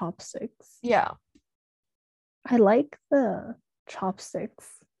with chopsticks. Yeah. I like the chopsticks.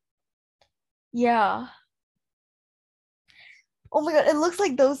 Yeah. Oh my God, it looks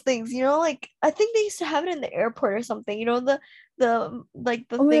like those things, like I think they used to have it in the airport or something, the like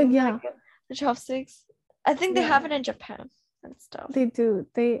the Oh my god, things yeah. like the chopsticks. I think they have Yeah, it in Japan and stuff. they do.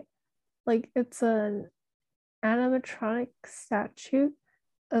 They like it's an animatronic statue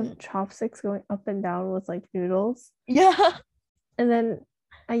of Mm. chopsticks going up and down with like noodles. Yeah. And then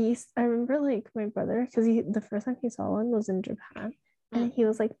I remember like my brother, because he the first time he saw one was in Japan, Mm. and he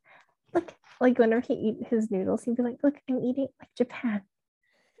was look, like whenever he eat his noodles, he'd be like, look, I'm eating like Japan.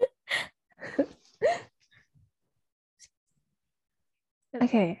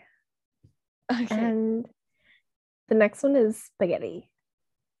 Okay. Okay. And the next one is spaghetti.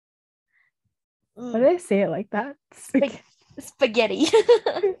 Why Mm. did I say it like that? Spaghetti.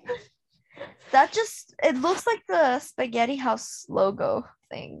 It looks like the Spaghetti House logo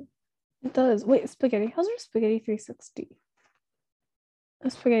thing. It does. Wait, spaghetti house or spaghetti 360? A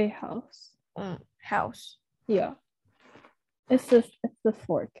spaghetti house. House. Yeah. It's the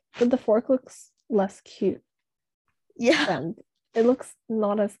fork. But the fork looks less cute Yeah, than it looks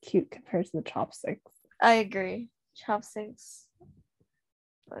not as cute compared to the chopsticks. I agree. Chopsticks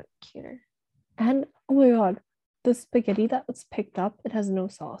look cuter. And oh my god, the spaghetti that was picked up, it has no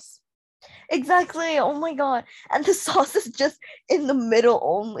sauce. Exactly. Oh my God. And the sauce is just in the middle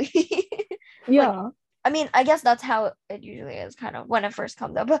only. Like, Yeah. I mean, I guess that's how it usually is kind of when it first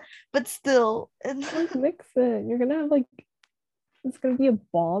comes out, but still. Like mix it. You're gonna have like it's gonna be a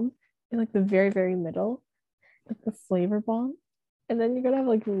bomb in like the very, very middle, like the flavor bomb. And then you're gonna have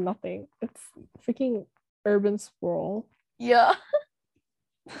like nothing. It's freaking urban sprawl. Yeah.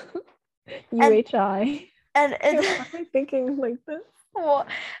 And UHI. and Why it am I thinking like this? well,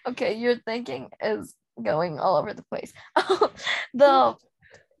 okay, your thinking is going all over the place. The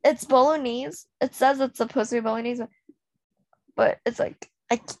It's bolognese. It says it's supposed to be bolognese, but it's like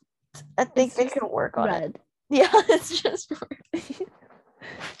I think It's they just could work on it. red. Yeah, it's just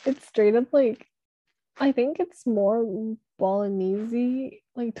It's straight up like I think it's more bolognese,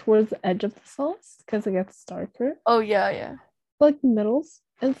 like towards the edge of the sauce because it gets darker. oh yeah, yeah. But, like middles,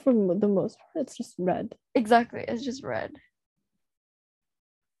 and for the most part, it's just red. Exactly. It's just red.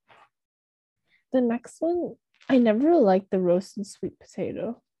 The next one, I never really liked the roasted sweet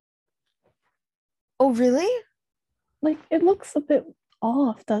potato. Oh really? Like it looks a bit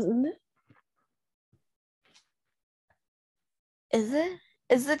off, doesn't it? Is it?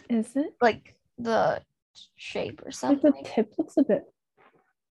 Is it Is it? like the shape or Like the something? tip looks a bit.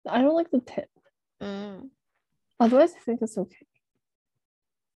 I don't like the tip. Mm. Otherwise, I think it's okay.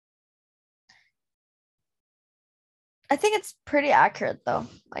 I think it's pretty accurate though.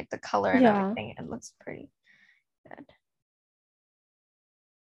 Like the color and Yeah. everything. It looks pretty good.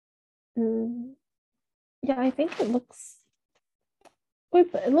 Mm, yeah, I think it looks.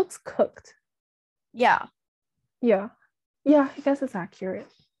 Wait, but it looks cooked. Yeah. Yeah. Yeah, I guess it's accurate.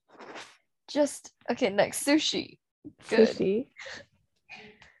 Just okay, next sushi. Good. Sushi.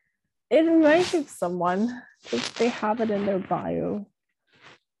 It reminds me of someone because they have it in their bio.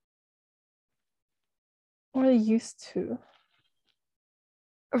 Or they used to.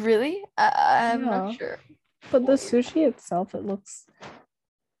 Really? I'm not Yeah. sure. But the sushi itself, it looks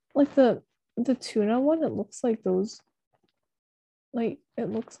like the tuna one, it looks like those, like it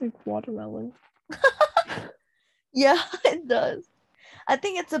looks like watermelon. Yeah, it does. I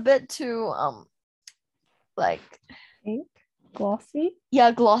think it's a bit too like Pink, glossy.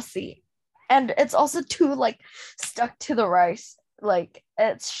 yeah, glossy. And it's also too like stuck to the rice. Like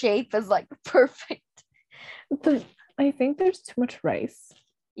its shape is like perfect. I think there's too much rice.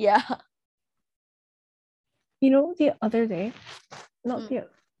 Yeah. You know, the other day, not Mm. the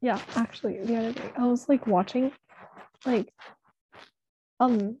yeah, actually the other day, I was like watching like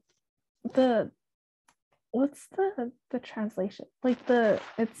the what's the translation? Like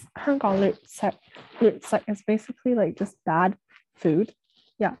it's Hanggang it's basically like just bad food.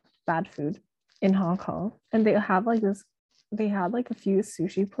 Yeah, bad food in Hong Kong. And they have like this, they had like a few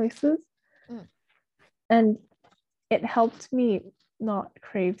sushi places. Mm. And it helped me not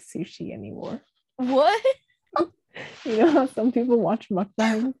crave sushi anymore. What? You know how some people watch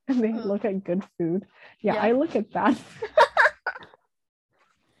mukbangs and they look at good food? Yeah, Yeah. I look at bad food.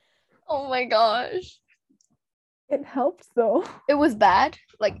 Oh my gosh. It helps though. It was bad.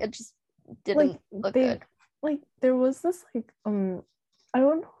 Like it just didn't Like look they good. like there was this like I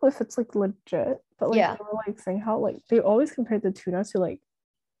don't know if it's like legit, but like Yeah. they were like saying how like they always compared the tuna to like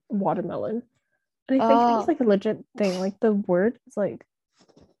watermelon. And I think it's Oh. like a legit thing. Like the word is like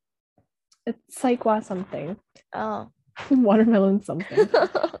it's saikwa something. Oh. Watermelon something.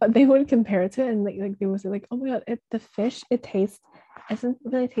 But they would compare it to it and like they would say like, oh my god, the fish it tastes, it doesn't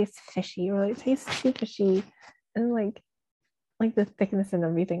really taste fishy or like it tastes too fishy. And like the thickness and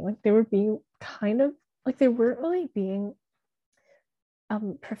everything. Like they were being kind of like they weren't really being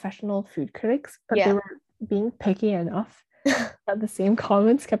professional food critics, but they Yeah. were being picky enough that the same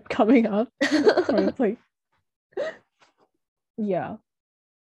comments kept coming up. Or it's like, yeah.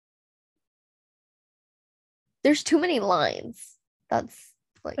 There's too many lines. That's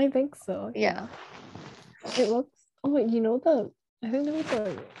like I think so. yeah. It looks oh wait, you know I think there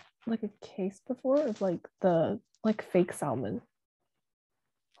was like a case before of like the like fake salmon.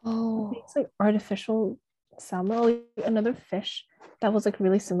 Oh. It's like artificial salmon, or like another fish that was like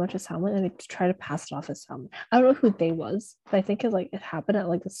really similar to salmon, and they try to pass it off as salmon. I don't know who they was, but I think it happened at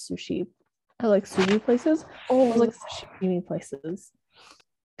like the sushi, like sushi places. Oh, It was like sashimi places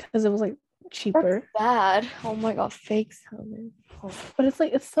because it was like cheaper. that's bad. Oh my god, fake salmon. Oh. But it's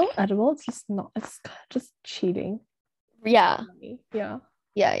like it's still edible. It's just not. It's just cheating. Yeah. Yeah.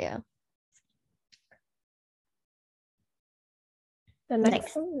 Yeah, yeah. The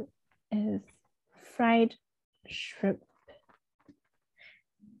next one is fried shrimp.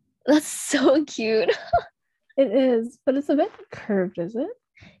 That's so cute. It is, but it's a bit curved, is it?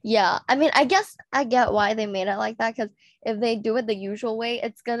 Yeah. I mean, I guess I get why they made it like that because if they do it the usual way,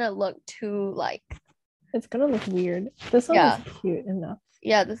 it's gonna look too like It's gonna look weird. This one is cute enough.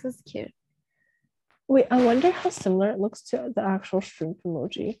 Yeah, this is cute. Wait, I wonder how similar it looks to the actual shrimp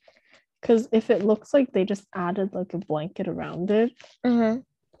emoji. Because if it looks like they just added like a blanket around it. Mm-hmm.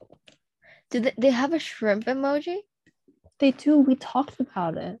 Do they have a shrimp emoji? They do. We talked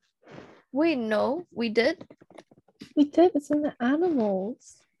about it. Wait, no, we did? We did. It's in the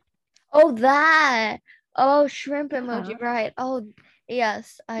animals. Oh, that. Oh, shrimp emoji, right. Oh,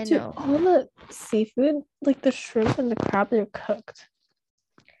 yes, I know. All the seafood, like the shrimp and the crab, they're cooked.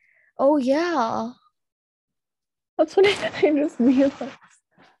 Oh, yeah. That's what I just realized.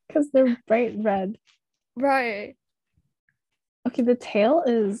 Because they're bright red. Right. Okay, the tail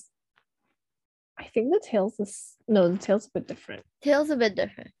is. I think the tail's this. No, the tail's a bit different. Tail's a bit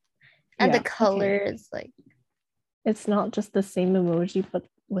different. And the color is like. It's not just the same emoji, but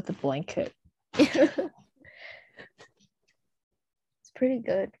with a blanket. It's pretty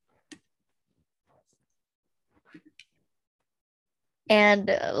good. And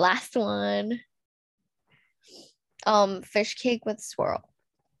last one. Fish cake with swirl.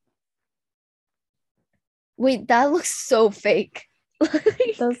 Wait, that looks so fake.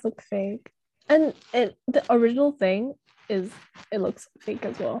 It does look fake. And the original thing is it looks fake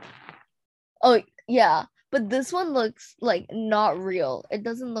as well. Oh, yeah. But this one looks like not real. It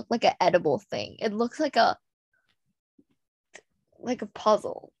doesn't look like an edible thing. It looks like a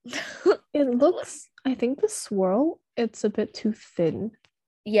puzzle. It looks, I think the swirl, it's a bit too thin.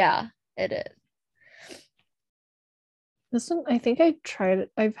 Yeah, it is. This one, I think I tried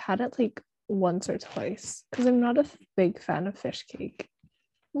it. I've had it like once or twice because I'm not a big fan of fish cake.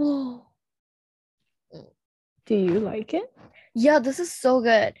 Whoa. Do you like it? Yeah, this is so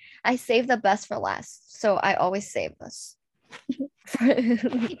good. I saved the best for last, so I always save this.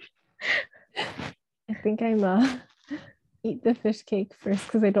 And I think I'm eat the fish cake first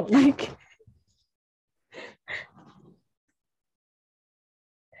because I don't like.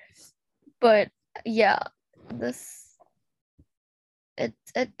 But yeah, this it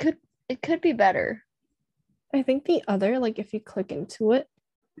could be better. I think the other, like if you click into it,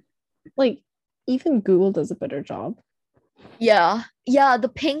 like even Google does a better job. Yeah,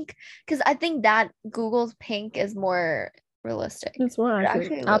 the pink, because I think that Google's pink is more realistic. It's more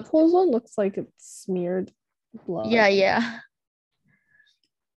accurate. Apple's one looks like it's smeared blood. Yeah.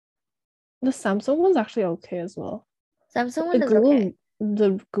 The Samsung one's actually okay as well. Samsung one is okay.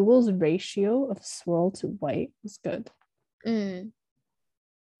 The Google's ratio of swirl to white is good.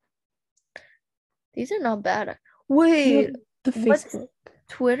 These are not bad. Wait, the Facebook.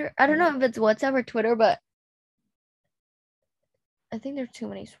 Twitter? I don't know if it's WhatsApp or Twitter, but I think there's too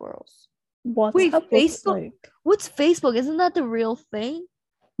many swirls. WhatsApp looks like... What's Facebook? Isn't that the real thing?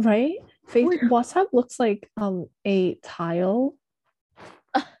 Right? WhatsApp looks like a tile.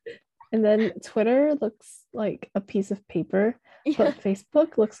 And then Twitter looks like a piece of paper. Yeah. But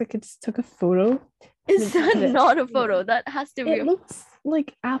Facebook looks like it just took a photo. Is that not a photo? That has to be. It looks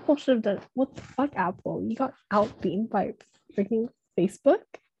like Apple should have done. What the fuck, Apple? You got outbeaten by freaking Facebook?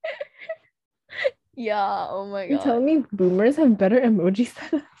 Yeah, oh my god. You're telling me boomers have better emojis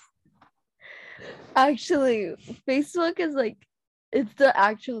than us? Actually, Facebook is like, it's the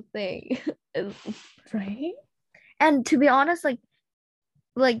actual thing. Right? And to be honest,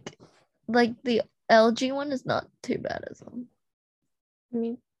 like the LG one is not too bad as well. Let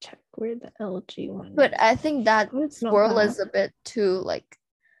me check where the LG one but is. I think that swirl is a bit too like,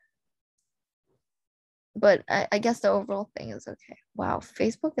 but I guess the overall thing is okay. Wow,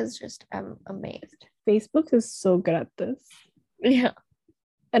 Facebook is just, I'm amazed. Facebook is so good at this. Yeah.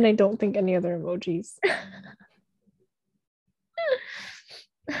 And I don't think any other emojis.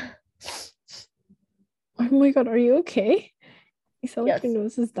 Oh my god, are you okay? You sound like your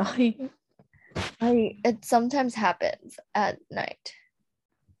nose is dying. It sometimes happens at night.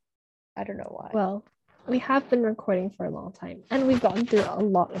 I don't know why. Well, we have been recording for a long time and we've gotten through a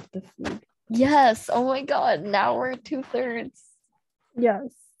lot of the food. Yes. Oh my god. Now we're 2/3.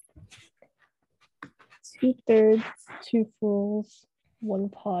 Yes. 2/3, 2 fulls, 1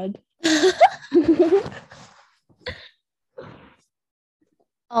 pod.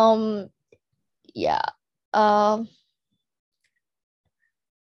 Yeah.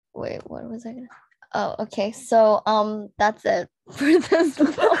 Wait, what was I gonna? Oh, okay. So that's it for this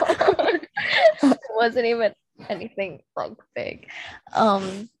vlog. It wasn't even anything like big.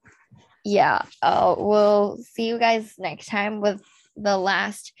 Yeah. We'll see you guys next time with the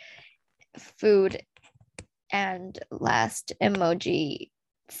last food and last emoji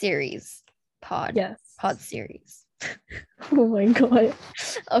series pod. Yes. Pod series. Oh my god.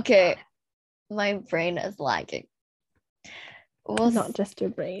 Okay. My brain is lagging. Not just your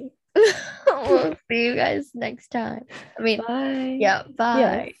brain. We'll see you guys next time. I mean, bye. Yeah,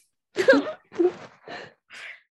 bye. Yes.